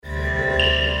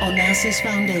Onassis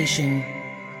Foundation.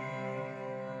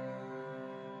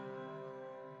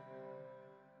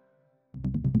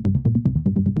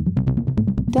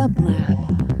 Dublab.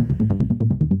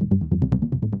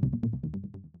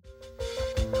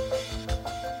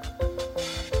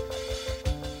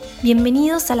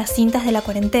 Bienvenidos a las cintas de la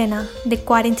cuarentena, de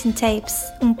Quarantine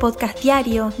Tapes, un podcast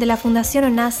diario de la Fundación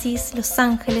Onassis, Los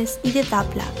Ángeles y de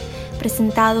TAPES,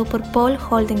 presentado por Paul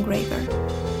Holdengraver.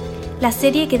 La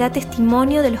serie que da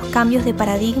testimonio de los cambios de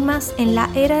paradigmas en la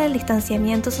era del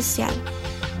distanciamiento social.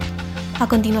 A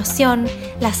continuación,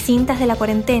 las cintas de la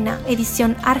cuarentena,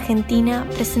 edición argentina,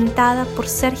 presentada por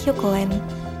Sergio Cohen.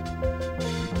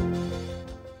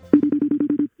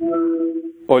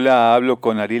 Hola, hablo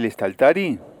con Ariel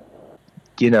Staltari.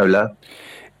 ¿Quién habla?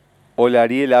 Hola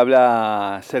Ariel,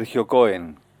 habla Sergio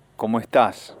Cohen. ¿Cómo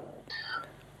estás?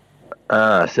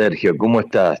 Sergio, ¿cómo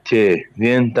estás? Che,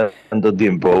 bien, tanto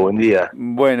tiempo, buen día.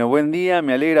 Bueno, buen día,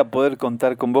 me alegra poder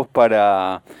contar con vos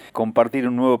para compartir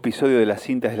un nuevo episodio de las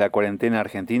cintas de la cuarentena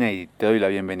argentina y te doy la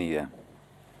bienvenida.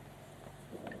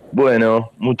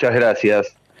 Bueno, muchas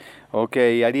gracias. Ok,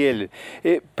 Ariel,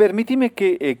 permíteme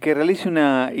que realice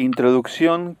una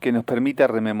introducción que nos permita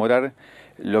rememorar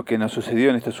lo que nos sucedió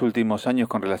en estos últimos años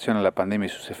con relación a la pandemia y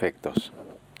sus efectos.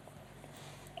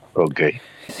 Ok.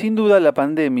 Sin duda la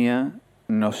pandemia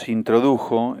nos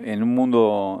introdujo en un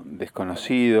mundo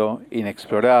desconocido,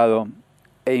 inexplorado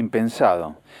e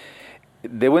impensado.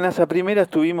 De buenas a primeras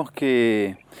tuvimos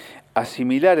que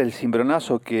asimilar el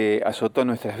cimbronazo que azotó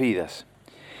nuestras vidas.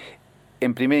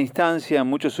 En primera instancia,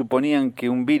 muchos suponían que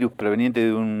un virus proveniente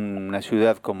de una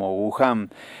ciudad como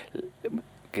Wuhan,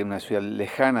 que es una ciudad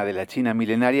lejana de la China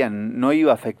milenaria, no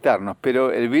iba a afectarnos,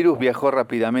 pero el virus viajó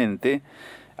rápidamente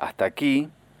hasta aquí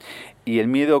y el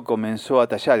miedo comenzó a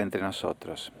tallar entre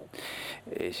nosotros.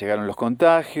 Llegaron los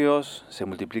contagios, se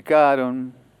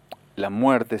multiplicaron, la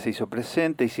muerte se hizo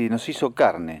presente y se nos hizo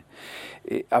carne.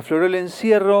 Afloró el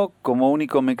encierro como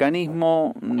único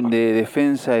mecanismo de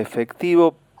defensa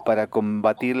efectivo para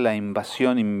combatir la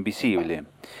invasión invisible.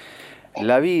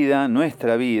 La vida,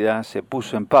 nuestra vida, se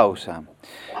puso en pausa.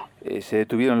 Se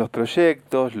detuvieron los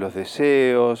proyectos, los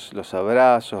deseos, los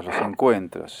abrazos, los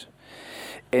encuentros.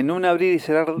 En un abrir y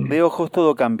cerrar de ojos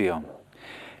todo cambió.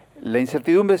 La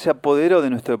incertidumbre se apoderó de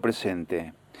nuestro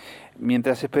presente,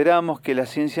 mientras esperábamos que la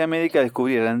ciencia médica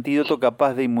descubriera el antídoto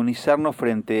capaz de inmunizarnos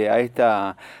frente a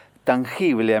esta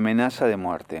tangible amenaza de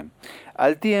muerte.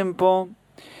 Al tiempo,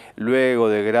 luego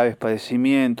de graves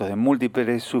padecimientos, de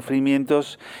múltiples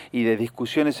sufrimientos y de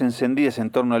discusiones encendidas en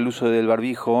torno al uso del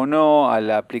barbijo o no, a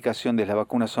la aplicación de las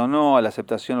vacunas o no, a la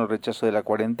aceptación o rechazo de la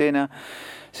cuarentena,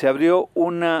 se abrió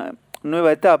una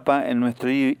nueva etapa en nuestro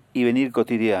ir y venir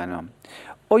cotidiano.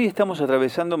 Hoy estamos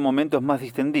atravesando momentos más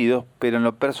distendidos, pero en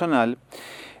lo personal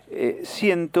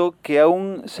siento que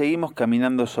aún seguimos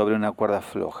caminando sobre una cuerda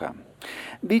floja.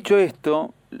 Dicho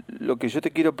esto, lo que yo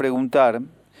te quiero preguntar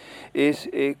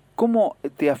es ¿cómo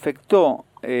te afectó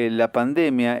la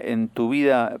pandemia en tu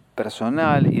vida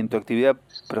personal y en tu actividad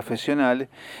profesional?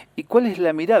 ¿Y cuál es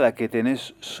la mirada que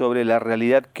tenés sobre la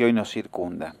realidad que hoy nos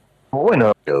circunda?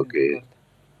 Bueno, creo que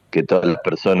todas las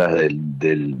personas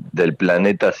del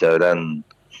planeta se habrán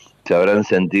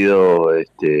sentido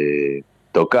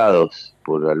tocados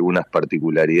por algunas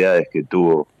particularidades que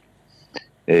tuvo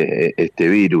este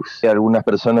virus. Algunas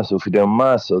personas sufrieron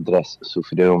más, otras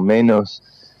sufrieron menos.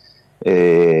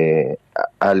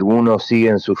 Algunos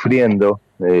siguen sufriendo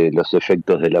los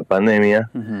efectos de la pandemia.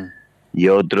 Uh-huh. Y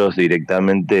otros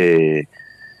directamente,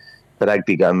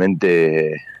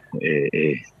 prácticamente,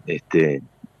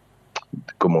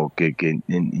 como que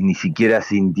ni siquiera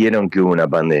sintieron que hubo una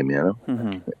pandemia, ¿no?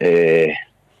 Uh-huh.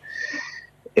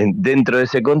 Dentro de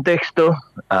ese contexto,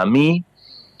 a mí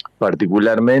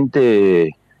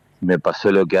particularmente me pasó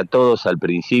lo que a todos al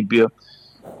principio.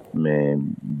 Me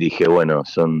dije, bueno,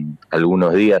 son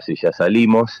algunos días y ya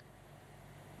salimos.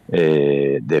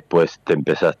 Después te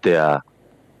empezaste a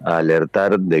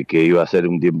alertar de que iba a ser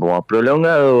un tiempo más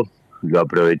prolongado. Lo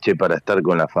aproveché para estar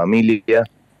con la familia,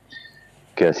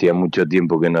 que hacía mucho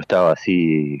tiempo que no estaba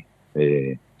así,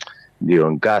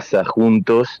 en casa,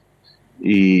 juntos.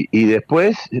 Y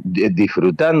después,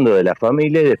 disfrutando de la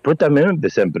familia, y después también me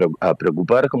empecé a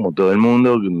preocupar, como todo el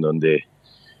mundo, donde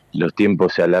los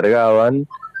tiempos se alargaban.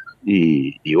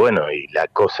 Y bueno, y la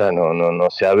cosa no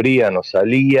se abría, no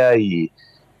salía, y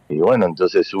bueno,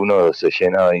 entonces uno se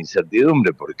llenaba de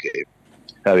incertidumbre porque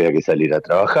había que salir a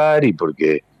trabajar y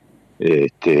porque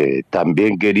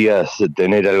también querías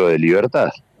tener algo de libertad.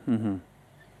 Uh-huh.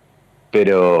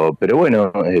 Pero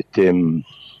bueno,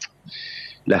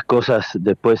 las cosas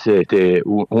después,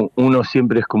 uno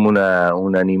siempre es como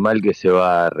un animal que se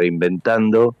va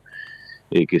reinventando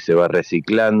que se va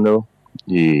reciclando,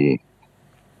 y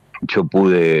yo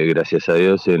pude, gracias a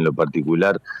Dios, en lo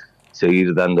particular,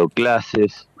 seguir dando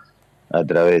clases a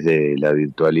través de la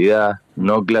virtualidad,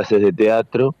 no clases de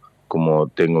teatro, como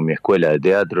tengo mi escuela de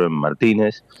teatro en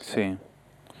Martínez, Sí.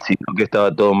 sino que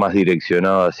estaba todo más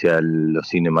direccionado hacia lo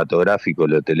cinematográfico,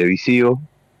 lo televisivo,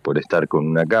 por estar con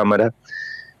una cámara,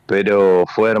 pero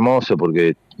fue hermoso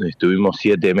porque estuvimos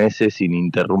 7 meses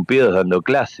ininterrumpidos dando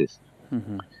clases,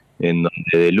 Uh-huh. en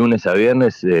donde de lunes a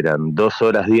viernes eran 2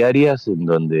 horas diarias, en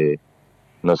donde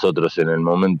nosotros en el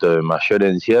momento de mayor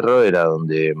encierro era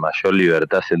donde mayor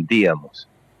libertad sentíamos.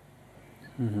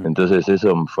 Uh-huh. Entonces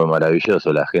eso fue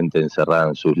maravilloso, la gente encerrada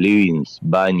en sus livings,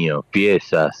 baños,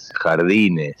 piezas,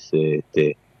 jardines,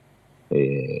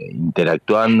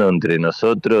 interactuando entre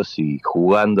nosotros y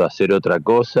jugando a hacer otra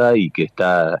cosa y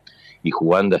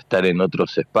jugando a estar en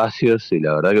otros espacios, y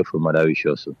la verdad que fue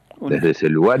maravilloso. Desde ese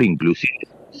lugar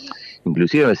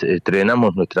inclusive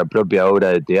estrenamos nuestra propia obra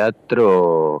de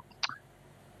teatro.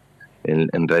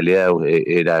 En realidad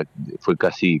fue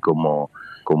casi como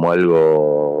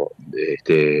algo,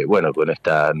 bueno, con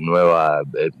esta nueva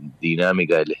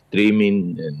dinámica del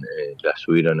streaming, la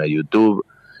subieron a YouTube,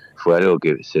 fue algo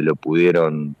que se lo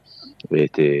pudieron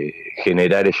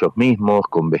generar ellos mismos,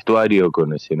 con vestuario,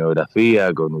 con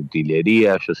escenografía, con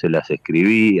utilería. Yo se las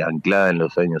escribí, anclada en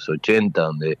los años 80,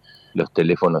 donde los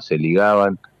teléfonos se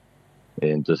ligaban,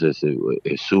 entonces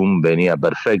Zoom venía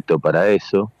perfecto para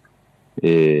eso.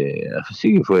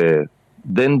 Así que fue,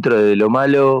 dentro de lo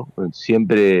malo,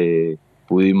 siempre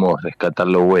pudimos rescatar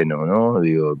lo bueno, ¿no?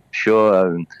 Digo, yo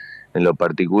en lo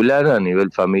particular, a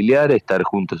nivel familiar, estar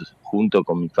junto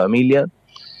con mi familia,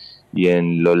 y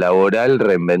en lo laboral,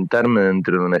 reinventarme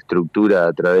dentro de una estructura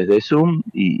a través de Zoom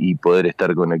y poder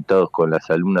estar conectados con las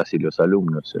alumnas y los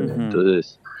alumnos. Uh-huh.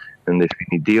 Entonces, en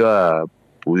definitiva,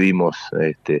 pudimos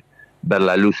ver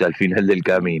la luz al final del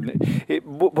camino.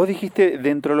 Vos dijiste,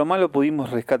 dentro de lo malo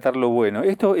pudimos rescatar lo bueno.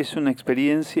 ¿Esto es una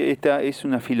experiencia, esta es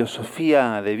una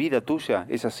filosofía de vida tuya?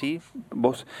 ¿Es así?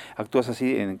 ¿Vos actúas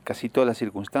así en casi todas las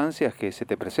circunstancias que se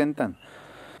te presentan?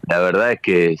 La verdad es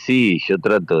que sí, yo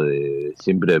trato de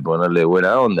siempre de ponerle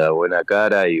buena onda, buena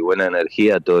cara y buena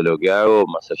energía a todo lo que hago,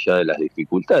 más allá de las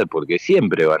dificultades, porque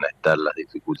siempre van a estar las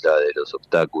dificultades, los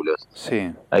obstáculos.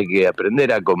 Sí. Hay que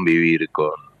aprender a convivir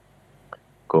con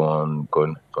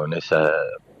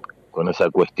esa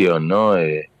cuestión, ¿no?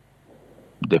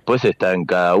 Después está en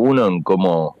cada uno en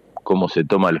cómo se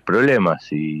toman los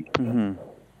problemas, y Uh-huh.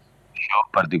 yo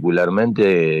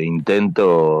particularmente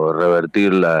intento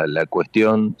revertir la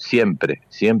cuestión siempre.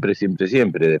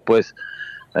 Después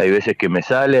hay veces que me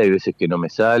sale, hay veces que no me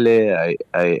sale,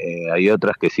 hay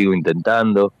otras que sigo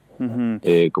intentando, Uh-huh.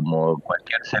 Como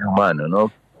cualquier ser humano,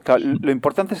 ¿no? Lo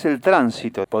importante es el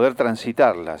tránsito, poder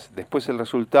transitarlas. Después el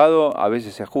resultado a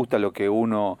veces se ajusta a lo que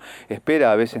uno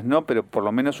espera, a veces no, pero por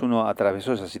lo menos uno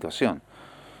atravesó esa situación.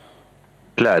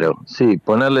 Claro, sí,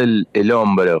 ponerle el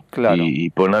hombro, claro, y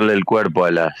ponerle el cuerpo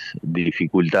a las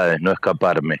dificultades, no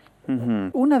escaparme. Uh-huh.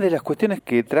 Una de las cuestiones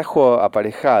que trajo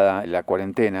aparejada la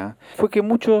cuarentena fue que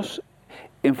muchos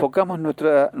enfocamos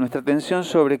nuestra atención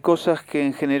sobre cosas que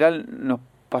en general nos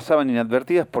pasaban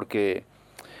inadvertidas porque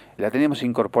la teníamos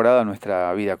incorporada a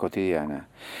nuestra vida cotidiana.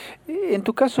 En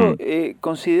tu caso,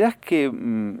 ¿considerás que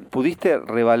pudiste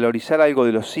revalorizar algo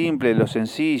de lo simple, de lo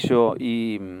sencillo,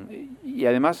 y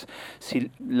además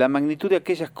si la magnitud de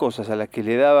aquellas cosas a las que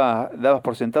le dabas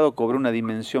por sentado cobró una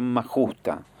dimensión más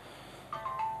justa?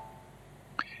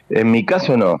 En mi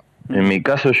caso no. En mi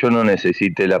caso yo no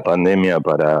necesité la pandemia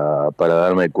para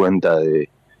darme cuenta de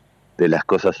las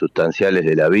cosas sustanciales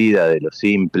de la vida, de lo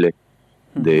simple,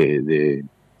 de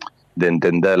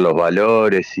entender los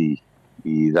valores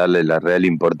y darle la real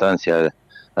importancia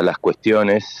a las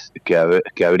cuestiones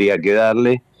que habría que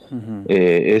darle. Uh-huh.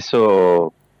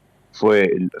 Eso fue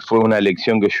una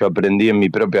lección que yo aprendí en mi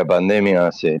propia pandemia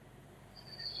hace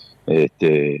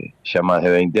ya más de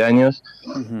 20 años.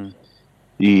 Uh-huh.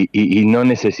 Y no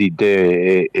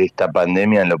necesité esta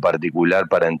pandemia en lo particular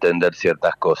para entender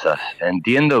ciertas cosas.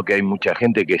 Entiendo que hay mucha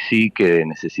gente que sí, que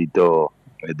necesitó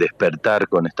despertar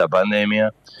con esta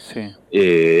pandemia, sí.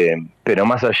 Pero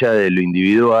más allá de lo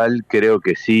individual, creo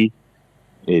que sí,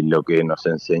 lo que nos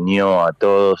enseñó a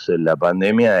todos en la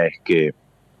pandemia es que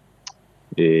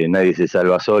nadie se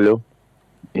salva solo,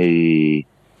 y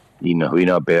nos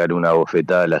vino a pegar una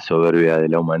bofetada a la soberbia de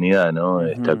la humanidad, ¿no? Uh-huh.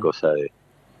 Esta cosa de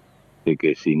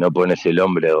que si no pones el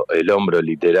hombro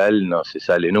literal, no se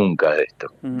sale nunca de esto.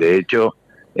 Uh-huh. De hecho,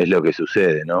 es lo que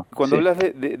sucede, ¿no? Cuando hablas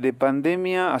de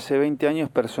pandemia hace 20 años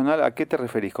personal, ¿a qué te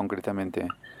referís concretamente?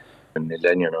 en el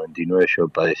año 99 yo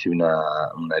padecí una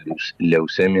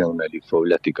leucemia, una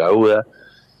linfoblástica aguda,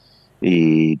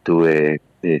 y tuve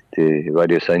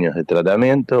varios años de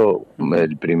tratamiento.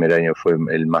 El primer año fue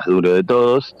el más duro de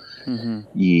todos,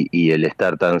 y el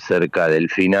estar tan cerca del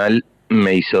final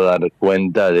me hizo dar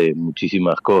cuenta de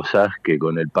muchísimas cosas que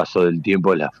con el paso del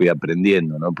tiempo las fui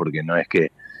aprendiendo, ¿no? Porque no es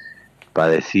que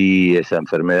padecí esa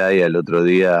enfermedad y al otro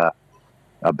día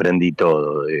aprendí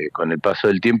todo. Con el paso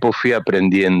del tiempo fui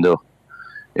aprendiendo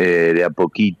de a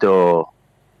poquito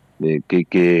de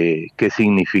qué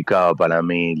significaba para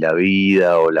mí la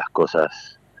vida, o las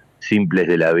cosas simples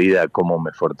de la vida, cómo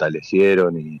me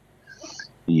fortalecieron,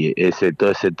 y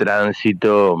todo ese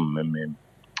tránsito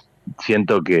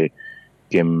siento que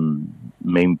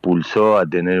me impulsó a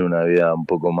tener una vida un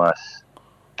poco más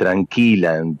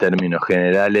tranquila en términos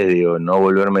generales. Digo, no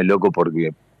volverme loco por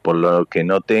lo que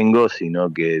no tengo,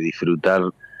 sino que disfrutar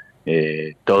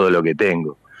todo lo que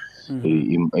tengo.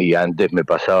 Y antes me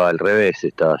pasaba al revés,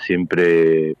 estaba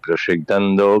siempre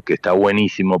proyectando, que está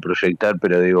buenísimo proyectar,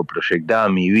 pero digo, proyectaba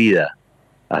mi vida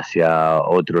hacia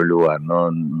otro lugar,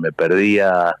 ¿no? Me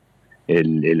perdía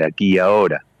el aquí y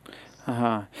ahora.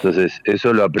 Ajá. Entonces,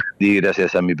 eso lo aprendí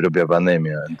gracias a mi propia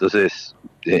pandemia. Entonces,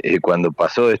 cuando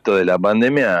pasó esto de la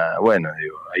pandemia, bueno,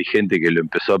 digo, hay gente que lo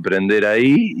empezó a aprender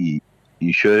ahí,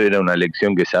 y yo era una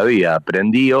lección que sabía.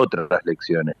 Aprendí otras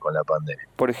lecciones con la pandemia.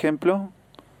 Por ejemplo,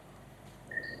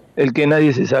 el que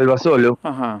nadie se salva solo.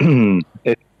 ajá.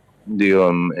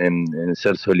 Digo, en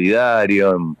ser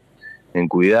solidario, en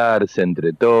cuidarse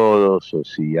entre todos, o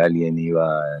si alguien iba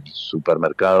al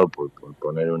supermercado, por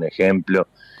poner un ejemplo,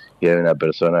 y hay una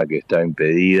persona que está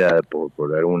impedida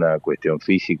por alguna cuestión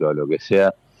física o lo que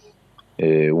sea,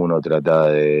 uno trataba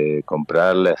de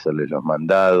comprarle, hacerle los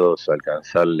mandados,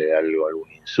 alcanzarle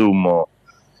algún insumo.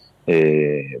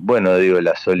 Bueno, digo,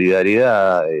 la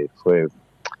solidaridad es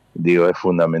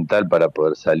fundamental para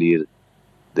poder salir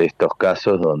de estos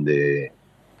casos donde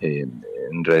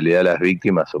en realidad las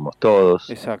víctimas somos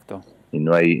todos. Exacto. Y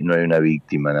no hay una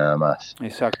víctima nada más.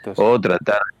 Exacto. O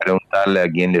tratar de preguntarle a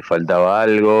quién le faltaba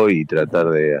algo y tratar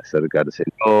de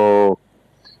acercárselo,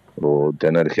 o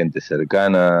tener gente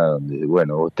cercana donde,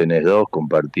 bueno, vos tenés dos,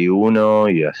 compartí uno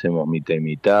y hacemos mitad y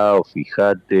mitad, o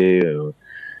fíjate.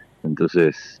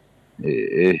 Entonces,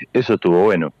 eso estuvo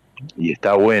bueno y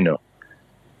está bueno.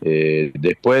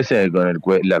 Después,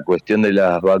 la cuestión de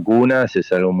las vacunas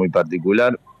es algo muy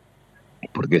particular,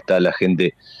 porque está la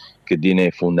gente que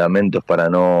tiene fundamentos para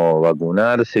no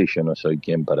vacunarse, y yo no soy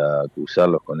quien para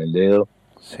acusarlos con el dedo.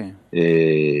 Sí.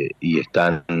 Y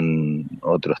están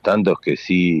otros tantos que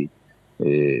sí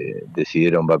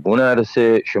decidieron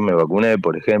vacunarse. Yo me vacuné,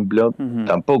 por ejemplo.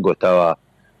 Tampoco estaba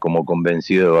como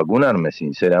convencido de vacunarme,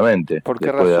 sinceramente. ¿Por qué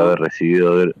después razón? de haber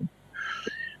recibido...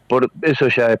 eso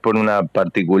ya es por una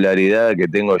particularidad que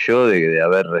tengo yo de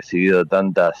haber recibido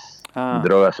tantas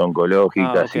drogas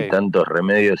oncológicas, okay, y tantos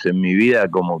remedios en mi vida,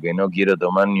 como que no quiero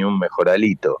tomar ni un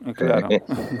mejoralito. Claro.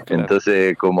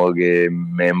 Entonces, como que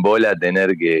me embola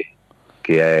tener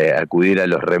que acudir a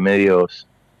los remedios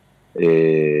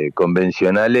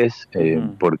convencionales,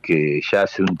 porque ya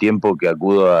hace un tiempo que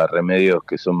acudo a remedios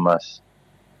que son más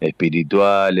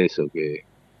espirituales, o que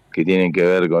tienen que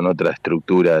ver con otra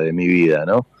estructura de mi vida,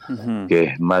 ¿no? Que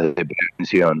es más de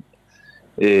prevención.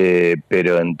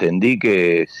 Pero entendí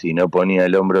que si no ponía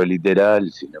el hombro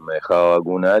literal, si no me dejaba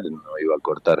vacunar, no iba a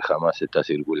cortar jamás esta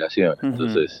circulación.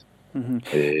 Entonces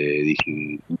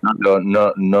dije,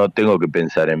 no tengo que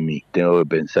pensar en mí, tengo que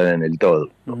pensar en el todo.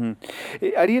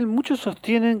 Ariel, muchos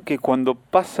sostienen que cuando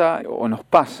pasa o nos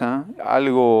pasa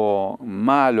algo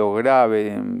malo,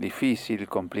 grave, difícil,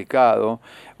 complicado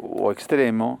o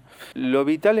extremo, lo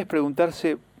vital es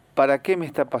preguntarse ¿para qué me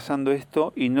está pasando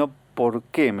esto? Y no ¿por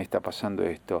qué me está pasando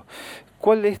esto?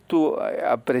 ¿Cuál es tu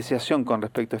apreciación con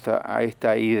respecto a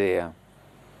esta idea?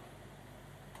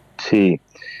 Sí,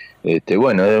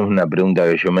 bueno, es una pregunta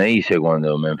que yo me hice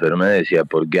cuando me enfermé. Decía,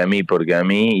 ¿por qué a mí? ¿Por qué a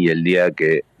mí? Y el día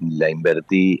que la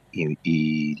invertí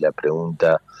y la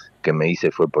pregunta que me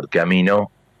hice fue ¿por qué a mí no?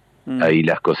 Ahí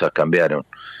las cosas cambiaron.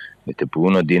 Porque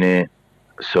uno tiene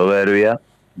soberbia,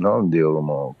 ¿no? Digo,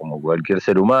 como cualquier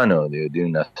ser humano, tiene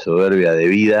una soberbia de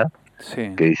vida.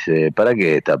 Sí. Que dice, ¿para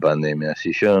qué esta pandemia?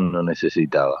 Si yo no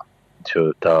necesitaba,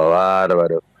 yo estaba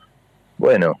bárbaro.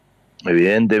 Bueno,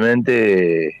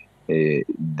 evidentemente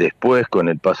después, con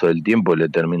el paso del tiempo, le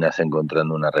terminas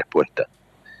encontrando una respuesta.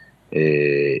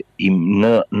 Y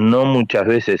no muchas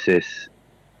veces es,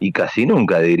 y casi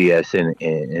nunca diría es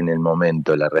en el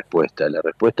momento la respuesta. La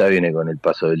respuesta viene con el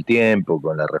paso del tiempo,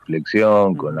 con la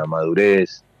reflexión, con la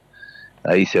madurez.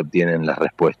 Ahí se obtienen las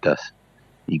respuestas.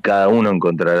 Y cada uno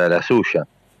encontrará la suya.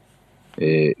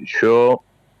 Yo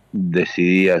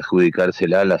decidí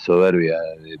adjudicársela a la soberbia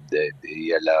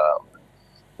y a la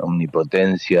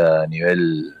omnipotencia a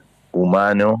nivel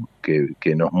humano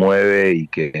que nos mueve y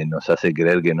que nos hace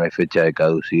creer que no hay fecha de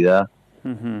caducidad.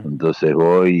 Uh-huh. Entonces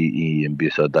voy y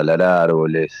empiezo a talar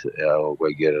árboles, hago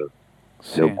cualquier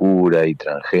locura y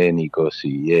transgénicos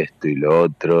y esto y lo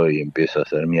otro, y empiezo a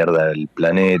hacer mierda el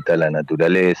planeta, la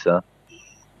naturaleza,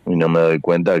 y no me doy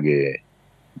cuenta que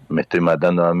me estoy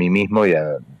matando a mí mismo y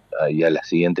a las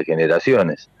siguientes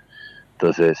generaciones.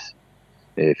 Entonces,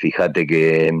 fíjate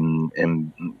que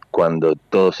cuando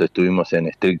todos estuvimos en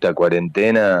estricta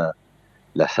cuarentena,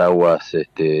 las aguas se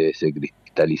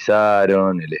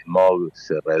cristalizaron, el smog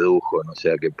se redujo no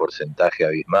sé a qué porcentaje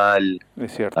abismal,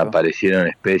 es cierto. Aparecieron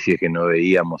especies que no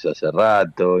veíamos hace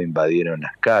rato, invadieron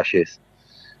las calles,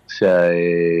 o sea,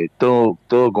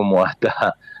 todo como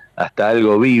hasta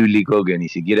algo bíblico, que ni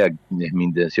siquiera es mi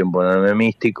intención ponerme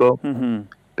místico, uh-huh.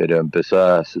 Pero empezó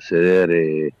a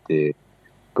suceder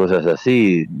cosas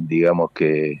así, digamos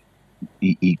que,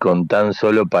 y con tan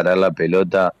solo parar la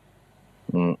pelota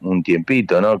un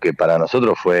tiempito, ¿no? Que para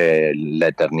nosotros fue la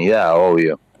eternidad,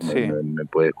 obvio. Sí. Me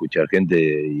puede escuchar gente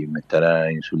y me estará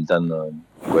insultando en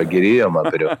cualquier idioma,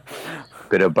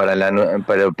 pero para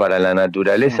la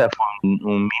naturaleza fue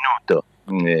un minuto,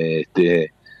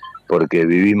 porque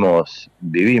vivimos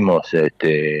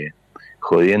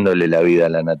jodiéndole la vida a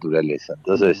la naturaleza.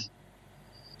 Entonces,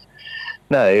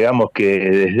 nada, digamos que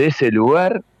desde ese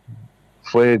lugar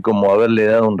fue como haberle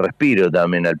dado un respiro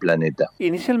también al planeta.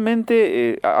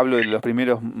 Inicialmente, hablo de los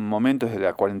primeros momentos de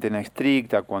la cuarentena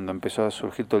estricta, cuando empezó a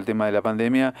surgir todo el tema de la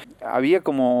pandemia, había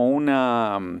como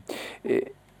una,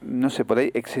 no sé, por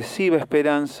ahí, excesiva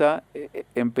esperanza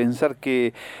en pensar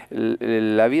que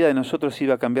la vida de nosotros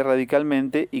iba a cambiar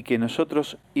radicalmente y que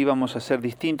nosotros íbamos a ser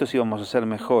distintos, íbamos a ser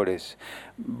mejores.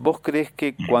 ¿Vos crees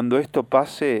que cuando esto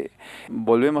pase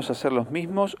volvemos a ser los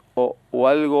mismos o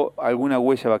alguna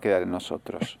huella va a quedar en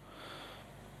nosotros?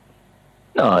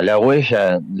 No, la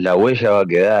huella va a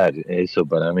quedar. Eso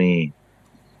para mí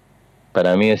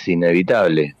es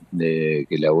inevitable, de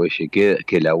que la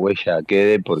huella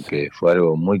quede, porque fue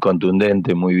algo muy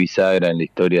contundente, muy bisagra en la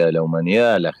historia de la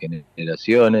humanidad. Las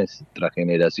generaciones tras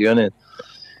generaciones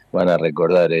van a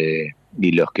recordar,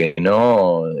 y los que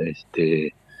no,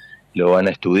 lo van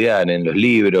a estudiar en los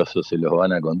libros o se los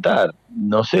van a contar.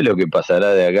 No sé lo que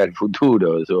pasará de acá al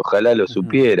futuro, ojalá lo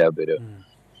supiera, pero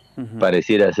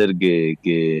pareciera ser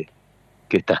que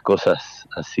estas cosas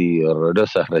así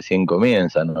horrorosas recién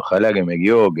comienzan. Ojalá que me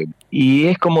equivoque. Y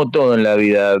es como todo en la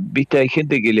vida, ¿viste? Hay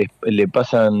gente que le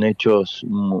pasan hechos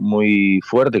muy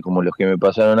fuertes, como los que me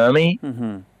pasaron a mí,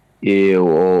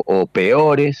 o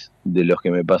peores de los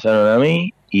que me pasaron a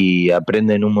mí, y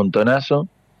aprenden un montonazo.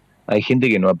 Hay gente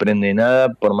que no aprende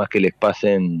nada por más que les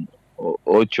pasen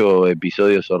 8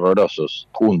 episodios horrorosos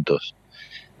juntos.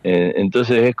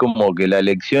 Entonces es como que la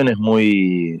lección es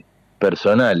muy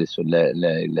personal, eso,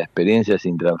 la experiencia es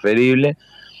intransferible,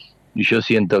 y yo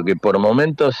siento que por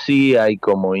momentos sí hay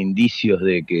como indicios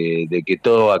de que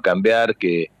todo va a cambiar,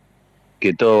 que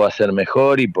todo va a ser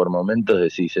mejor, y por momentos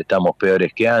decís estamos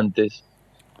peores que antes.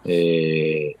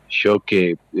 Yo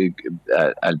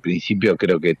al principio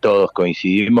creo que todos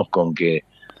coincidimos con que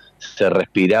se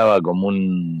respiraba como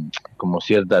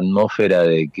cierta atmósfera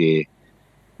de que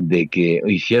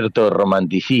y cierto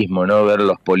romanticismo, ¿no? Ver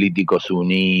los políticos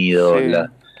unidos, sí.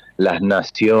 Las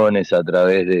naciones a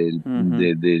través del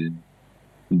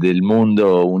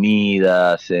mundo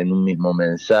unidas en un mismo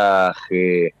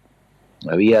mensaje.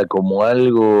 Había como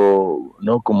algo,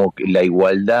 ¿no? Como que la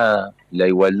igualdad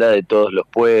de todos los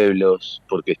pueblos,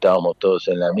 porque estábamos todos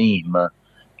en la misma,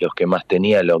 los que más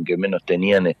tenían, los que menos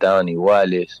tenían estaban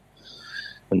iguales.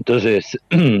 Entonces,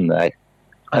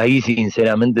 ahí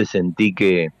sinceramente sentí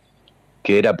que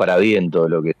era para bien todo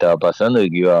lo que estaba pasando y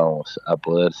que íbamos a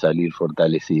poder salir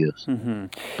fortalecidos. Uh-huh.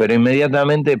 Pero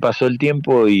inmediatamente pasó el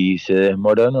tiempo y se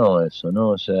desmoronó eso,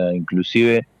 ¿no? O sea,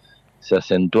 inclusive se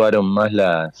acentuaron más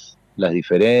las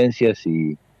diferencias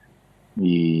y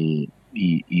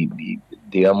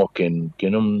digamos que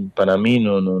no, para mí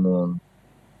no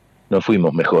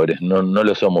fuimos mejores, no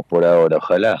lo somos por ahora.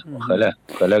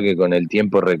 Ojalá que con el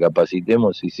tiempo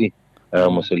recapacitemos y sí,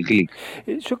 hagamos el clic.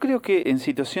 Yo creo que en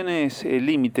situaciones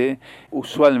límite,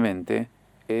 usualmente,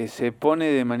 se pone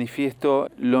de manifiesto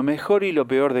lo mejor y lo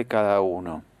peor de cada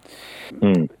uno.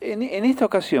 En esta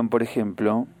ocasión, por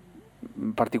ejemplo,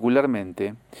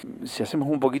 particularmente, si hacemos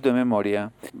un poquito de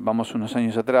memoria, vamos unos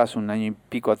años atrás, un año y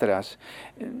pico atrás,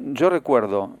 yo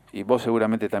recuerdo, y vos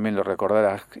seguramente también lo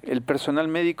recordarás, el personal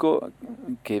médico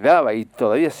que daba y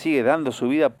todavía sigue dando su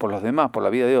vida por los demás, por la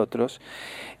vida de otros,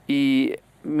 y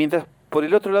mientras Por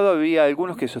el otro lado había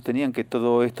algunos que sostenían que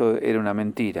todo esto era una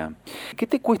mentira. ¿Qué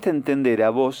te cuesta entender a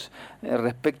vos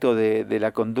respecto de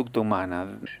la conducta humana?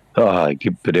 Ay,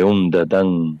 qué pregunta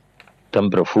tan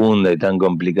profunda y tan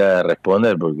complicada de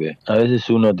responder, porque a veces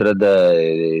uno trata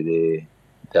de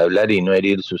hablar y no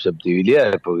herir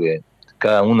susceptibilidades, porque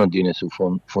cada uno tiene sus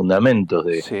fundamentos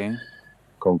Sí.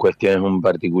 con cuestiones muy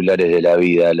particulares de la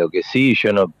vida. Lo que sí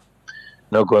yo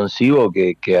no concibo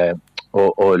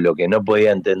o lo que no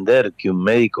podía entender, que un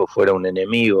médico fuera un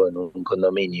enemigo en un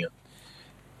condominio.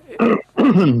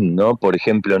 ¿No? Por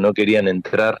ejemplo, no querían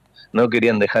dejar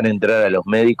entrar a los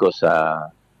médicos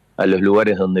a los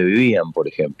lugares donde vivían, por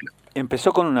ejemplo.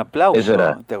 Empezó con un Eso era.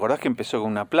 aplauso. ¿Te acordás que empezó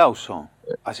con un aplauso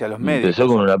hacia los Empezó médicos?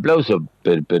 con un aplauso,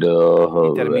 Y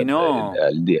pero terminó...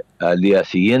 al día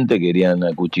siguiente querían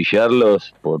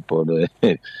acuchillarlos por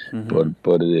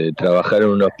trabajar en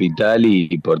un hospital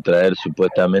y por traer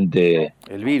supuestamente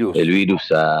El virus. el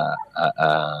virus a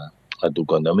tu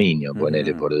condominio,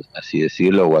 ponele, por así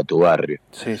decirlo, o a tu barrio.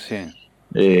 Sí, sí.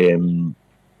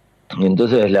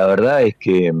 Entonces la verdad es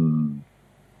que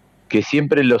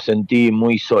siempre los sentí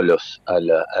muy solos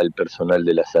al personal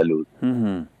de la salud.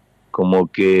 Como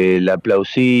que el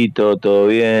aplausito, todo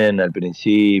bien al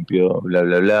principio, bla,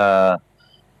 bla, bla,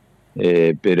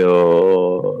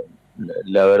 pero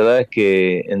la verdad es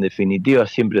que en definitiva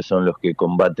siempre son los que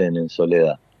combaten en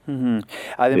soledad.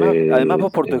 Además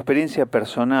vos por tu experiencia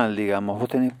personal, digamos, vos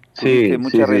tuviste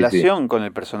mucha relación con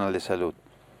el personal de salud.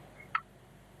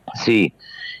 Sí,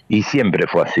 y siempre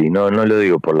fue así, no lo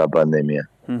digo por la pandemia.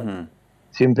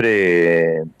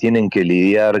 Siempre tienen que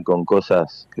lidiar con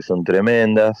cosas que son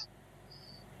tremendas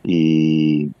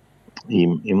y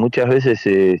muchas veces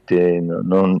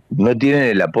no tienen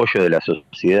el apoyo de la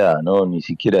sociedad, no, ni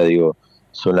siquiera digo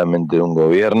solamente de un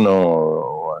gobierno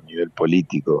o a nivel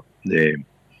político, de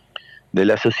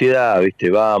la sociedad, ¿viste?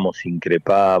 Vamos,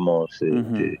 increpamos,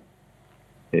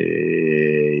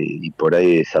 y por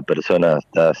ahí esa persona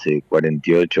está hace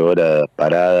 48 horas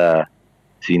parada,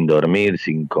 sin dormir,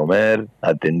 sin comer,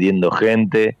 atendiendo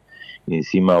gente, y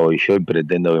encima voy yo y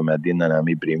pretendo que me atiendan a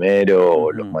mí primero,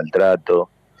 o los maltrato.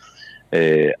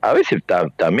 A veces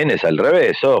también es al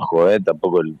revés, ojo,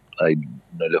 tampoco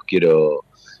no los quiero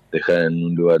dejar en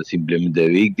un lugar simplemente de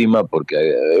víctima, porque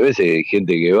a veces hay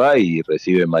gente que va y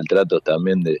recibe maltratos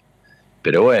también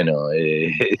pero bueno,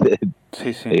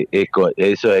 sí, sí.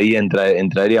 Eso ahí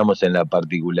entraríamos en la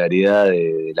particularidad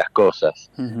de las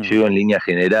cosas. Yo digo, en líneas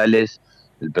generales,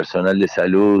 el personal de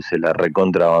salud se la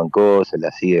recontrabancó, se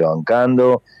la sigue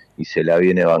bancando y se la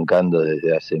viene bancando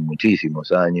desde hace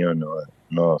muchísimos años,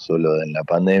 no solo en la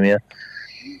pandemia,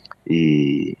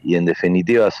 y en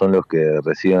definitiva son los que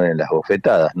reciben las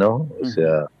bofetadas, ¿no? O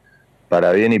sea,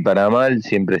 para bien y para mal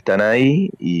siempre están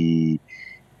ahí, y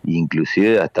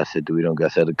inclusive hasta se tuvieron que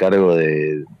hacer cargo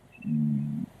de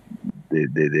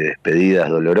despedidas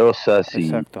dolorosas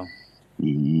y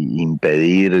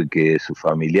impedir que sus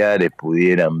familiares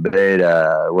pudieran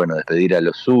despedir a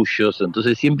los suyos,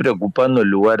 entonces siempre ocupando el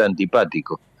lugar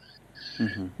antipático.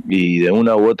 Y de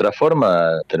una u otra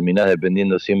forma terminás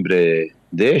dependiendo siempre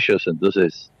de ellos,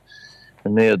 entonces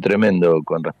es medio tremendo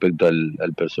con respecto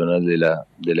al personal de la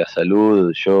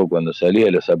salud. Yo cuando salía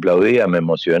los aplaudía, me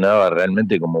emocionaba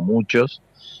realmente como muchos,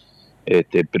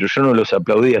 pero yo no los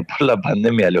aplaudía por la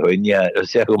pandemia, los venía, o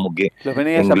sea, como que los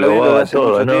venías aplaudiendo desde hace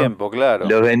mucho tiempo, claro.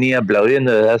 Los venía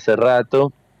aplaudiendo desde hace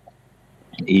rato,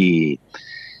 y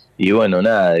bueno,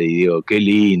 nada, y digo, qué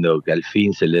lindo que al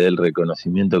fin se le dé el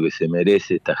reconocimiento que se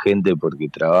merece esta gente, porque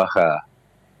trabaja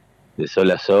de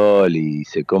sol a sol y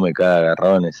se come cada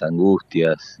agarrón, esas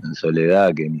angustias, en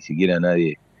soledad, que ni siquiera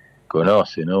nadie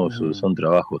conoce, ¿no? Son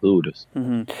trabajos duros.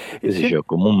 Qué sé yo,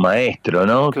 como un maestro,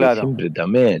 ¿no? Claro. Que siempre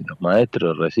también, los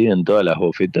maestros reciben todas las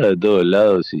bofetadas de todos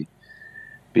lados y,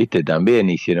 viste, también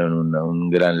hicieron un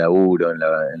gran laburo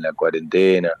en la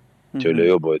cuarentena. Yo lo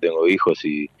digo porque tengo hijos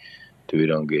y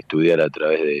tuvieron que estudiar a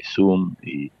través de Zoom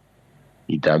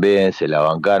y también se la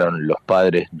bancaron los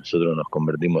padres. Nosotros nos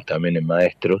convertimos también en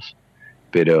maestros,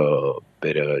 pero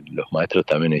los maestros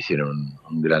también hicieron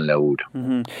un gran laburo.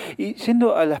 Y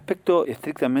yendo al aspecto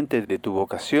estrictamente de tu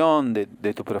vocación,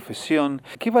 de tu profesión,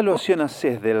 ¿qué evaluación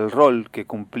haces del rol que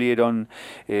cumplieron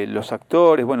los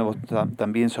actores? Bueno, vos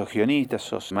también sos guionista,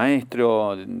 sos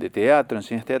maestro de teatro,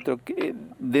 enseñas teatro,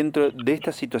 dentro de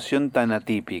esta situación tan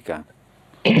atípica.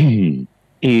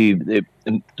 Y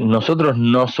nosotros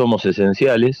no somos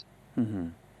esenciales,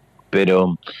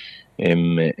 pero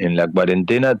en la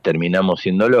cuarentena terminamos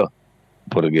siéndolo,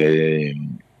 porque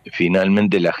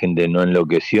finalmente la gente no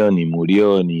enloqueció, ni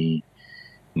murió, ni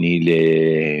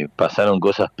le pasaron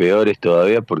cosas peores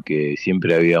todavía, porque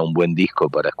siempre había un buen disco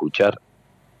para escuchar,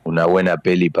 una buena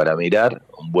peli para mirar,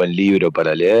 un buen libro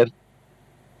para leer.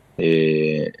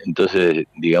 Entonces,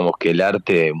 digamos que el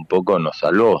arte un poco nos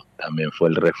salvó, también fue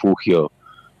el refugio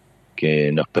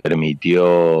que nos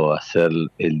permitió hacer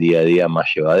el día a día más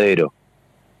llevadero,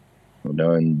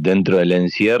 ¿no? Dentro del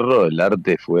encierro, el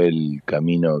arte fue el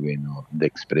camino de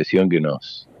expresión que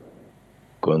nos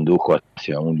condujo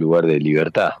hacia un lugar de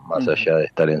libertad, más allá de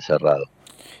estar encerrado.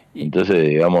 Entonces,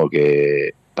 digamos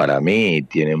que para mí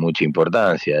tiene mucha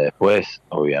importancia. Después,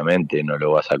 obviamente, no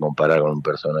lo vas a comparar con un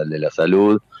personal de la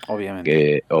salud,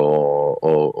 obviamente,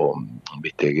 o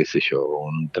viste, qué sé yo,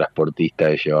 un transportista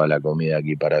que lleva la comida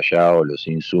aquí para allá o los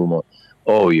insumos,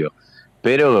 obvio.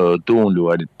 Pero tuvo un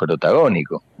lugar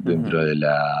protagónico dentro de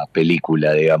la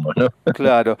película, digamos, ¿no?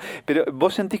 Claro, pero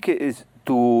 ¿vos sentís que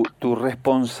tu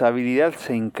responsabilidad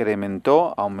se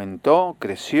incrementó, aumentó,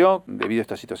 creció debido a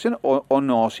esta situación o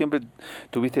no? ¿Siempre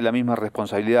tuviste la misma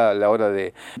responsabilidad a la hora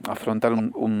de afrontar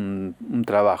un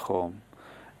trabajo?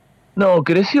 No,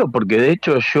 creció porque de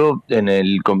hecho yo en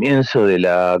el comienzo de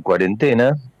la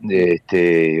cuarentena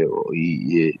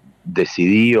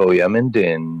decidí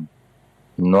obviamente en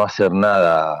no hacer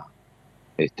nada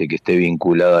que esté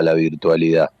vinculado a la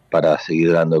virtualidad para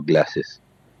seguir dando clases.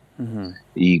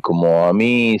 Y como a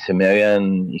mí se me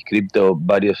habían inscrito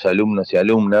varios alumnos y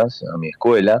alumnas a mi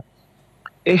escuela,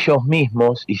 ellos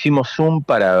mismos hicimos Zoom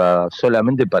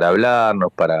solamente para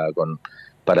hablarnos,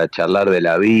 para charlar de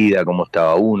la vida, cómo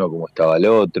estaba uno, cómo estaba el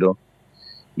otro,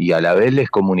 y a la vez les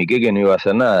comuniqué que no iba a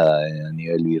hacer nada a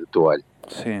nivel virtual,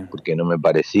 Sí. porque no me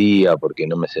parecía, porque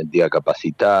no me sentía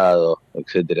capacitado,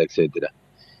 etcétera, etcétera.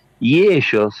 Y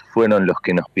ellos fueron los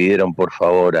que nos pidieron por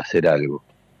favor hacer algo.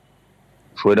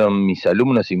 Fueron mis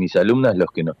alumnos y mis alumnas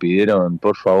los que nos pidieron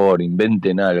por favor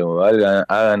inventen algo,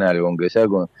 hagan algo, aunque sea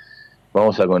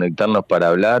vamos a conectarnos para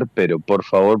hablar, pero por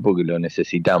favor porque lo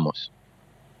necesitamos.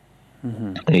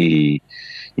 Y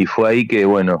fue ahí que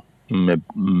bueno,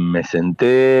 me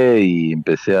senté y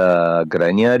empecé a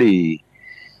cranear y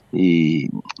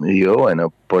digo,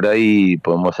 bueno, por ahí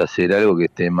podemos hacer algo que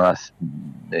esté más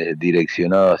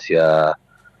direccionado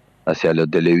hacia lo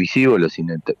televisivo, lo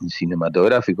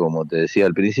cinematográfico, como te decía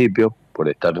al principio, por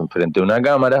estar frente a una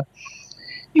cámara.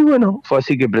 Y bueno, fue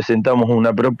así que presentamos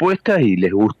una propuesta y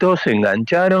les gustó, se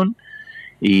engancharon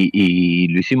y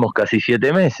lo hicimos casi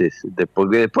 7 meses,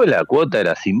 porque después la cuota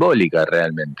era simbólica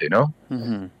realmente, ¿no?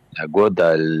 La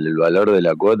cuota, el valor de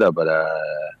la cuota para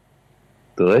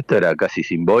todo esto era casi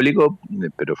simbólico,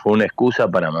 pero fue una excusa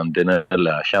para mantener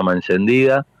la llama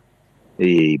encendida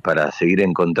y para seguir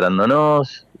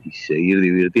encontrándonos y seguir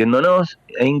divirtiéndonos,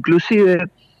 e inclusive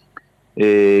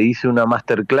hice una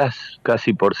masterclass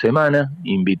casi por semana,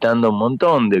 invitando a un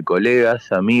montón de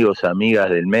colegas, amigos,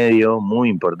 amigas del medio, muy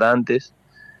importantes,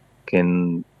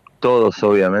 todos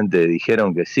obviamente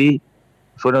dijeron que sí.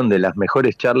 Fueron de las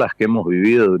mejores charlas que hemos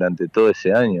vivido durante todo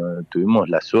ese año. Tuvimos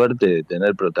la suerte de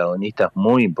tener protagonistas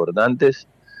muy importantes,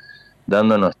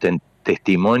 dándonos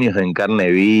testimonios en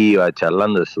carne viva,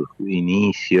 charlando de sus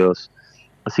inicios.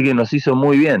 Así que nos hizo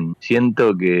muy bien.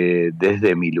 Siento que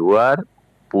desde mi lugar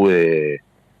pude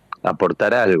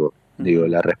aportar algo. Digo,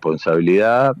 la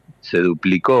responsabilidad se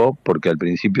duplicó porque al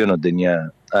principio no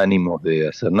tenía ánimos de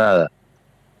hacer nada.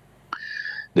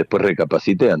 Después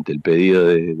recapacité ante el pedido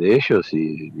de ellos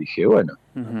y dije, bueno,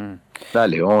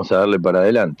 dale, vamos a darle para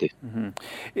adelante.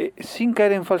 Sin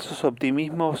caer en falsos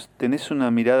optimismos, ¿tenés una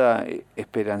mirada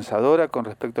esperanzadora con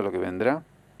respecto a lo que vendrá?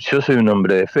 Yo soy un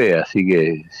hombre de fe, así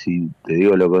que si te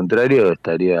digo lo contrario,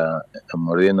 estaría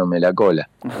mordiéndome la cola.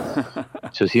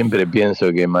 Yo siempre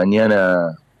pienso que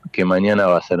mañana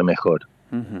va a ser mejor.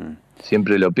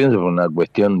 Siempre lo pienso por una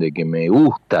cuestión de que me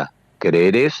gusta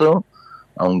creer eso,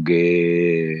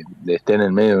 aunque esté en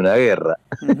el medio de una guerra.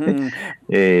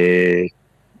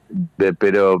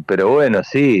 Pero bueno,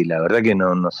 sí, la verdad que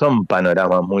no son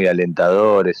panoramas muy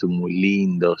alentadores, son muy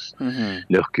lindos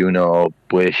los que uno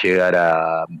puede llegar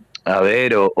a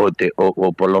ver o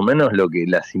por lo menos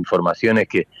las informaciones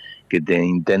que te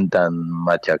intentan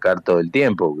machacar todo el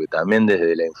tiempo, que también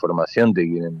desde la información te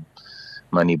quieren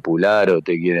manipular o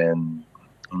te quieren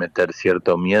meter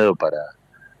cierto miedo para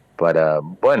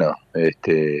bueno,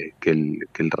 que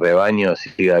el rebaño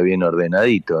siga bien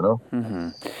ordenadito, ¿no?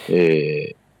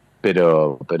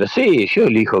 Pero sí, yo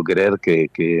elijo creer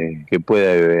que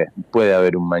puede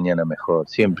haber un mañana mejor.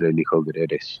 Siempre elijo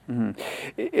creer eso.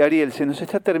 Ariel, se nos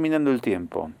está terminando el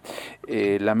tiempo,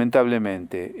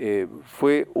 lamentablemente.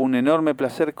 Fue un enorme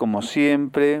placer, como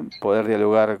siempre, poder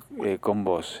dialogar con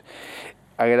vos.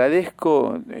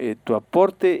 Agradezco tu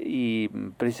aporte y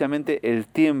precisamente el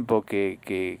tiempo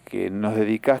que nos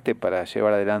dedicaste para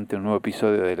llevar adelante un nuevo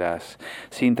episodio de las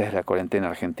cintas de la cuarentena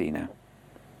argentina.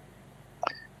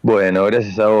 Bueno,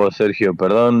 gracias a vos, Sergio.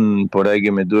 Perdón por ahí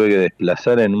que me tuve que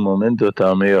desplazar en un momento,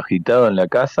 estaba medio agitado en la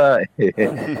casa,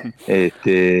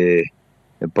 este,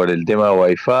 por el tema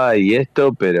Wi-Fi y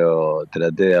esto, pero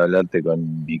traté de hablarte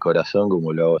con mi corazón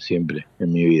como lo hago siempre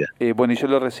en mi vida. Bueno, y yo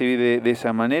lo recibí de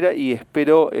esa manera y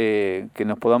espero que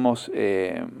nos podamos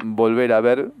volver a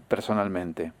ver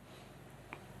personalmente.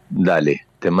 Dale,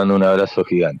 te mando un abrazo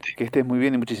gigante. Que estés muy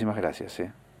bien y muchísimas gracias.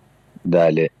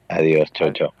 Dale, adiós,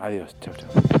 chau, chau. Adiós, chau, chau.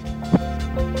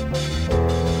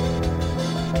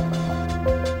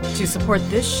 To support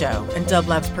this show and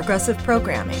Dublab's progressive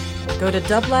programming, go to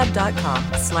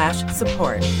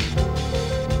dublab.com/support.